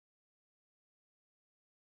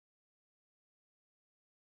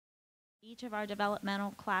Each of our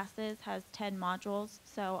developmental classes has 10 modules.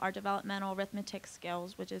 So our developmental arithmetic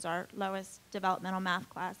skills, which is our lowest developmental math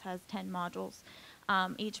class, has 10 modules.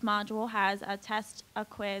 Each module has a test, a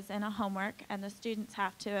quiz, and a homework, and the students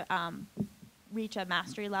have to reach a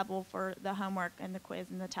mastery level for the homework and the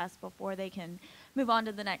quiz and the test before they can move on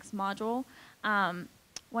to the next module.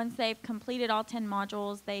 Once they've completed all 10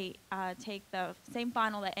 modules, they take the same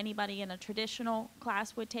final that anybody in a traditional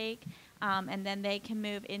class would take, and then they can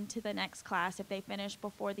move into the next class. If they finish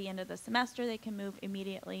before the end of the semester, they can move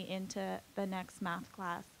immediately into the next math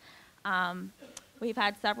class. We've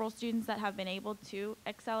had several students that have been able to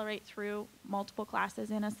accelerate through multiple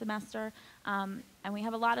classes in a semester, and we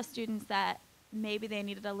have a lot of students that maybe they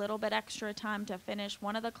needed a little bit extra time to finish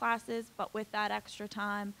one of the classes, but with that extra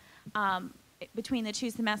time, between the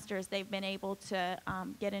 2 semesters, they've been able to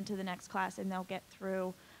get into the next class, and they'll get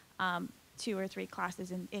through 2 or 3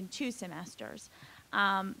 classes in 2 semesters.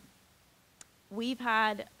 We've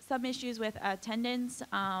had some issues with attendance.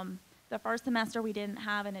 The first semester, we didn't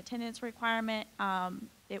have an attendance requirement.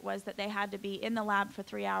 It was that they had to be in the lab for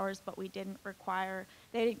 3 hours, but we didn't require,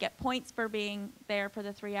 they didn't get points for being there for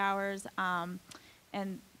the 3 hours.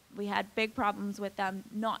 And we had big problems with them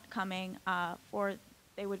not coming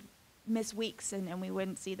they would miss weeks and we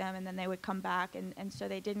wouldn't see them, and then they would come back, and so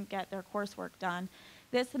they didn't get their coursework done.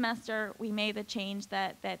 This semester, we made the change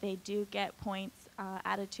that they do get points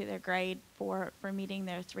added to their grade for meeting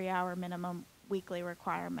their 3-hour minimum weekly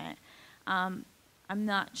requirement. I'm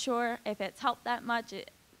not sure if it's helped that much.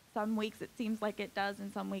 Some weeks it seems like it does,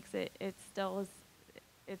 and some weeks we're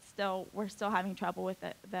still having trouble with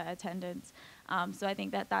the attendance. So I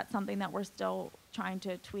think that's something that we're still trying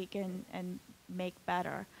to tweak and make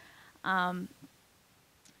better.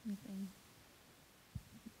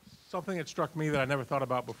 Something that struck me that I never thought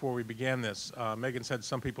about before we began this, Megan said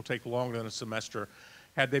some people take longer than a semester.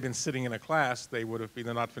 Had they been sitting in a class, they would have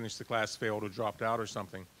either not finished the class, failed, or dropped out or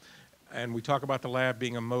something. And we talk about the lab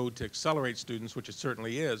being a mode to accelerate students, which it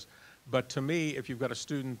certainly is. But to me, if you've got a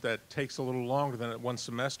student that takes a little longer than 1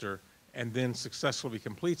 semester and then successfully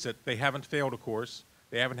completes it, they haven't failed a course,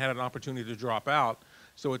 they haven't had an opportunity to drop out,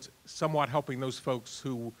 so it's somewhat helping those folks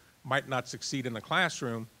who might not succeed in the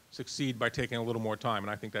classroom succeed by taking a little more time,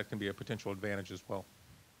 and I think that can be a potential advantage as well.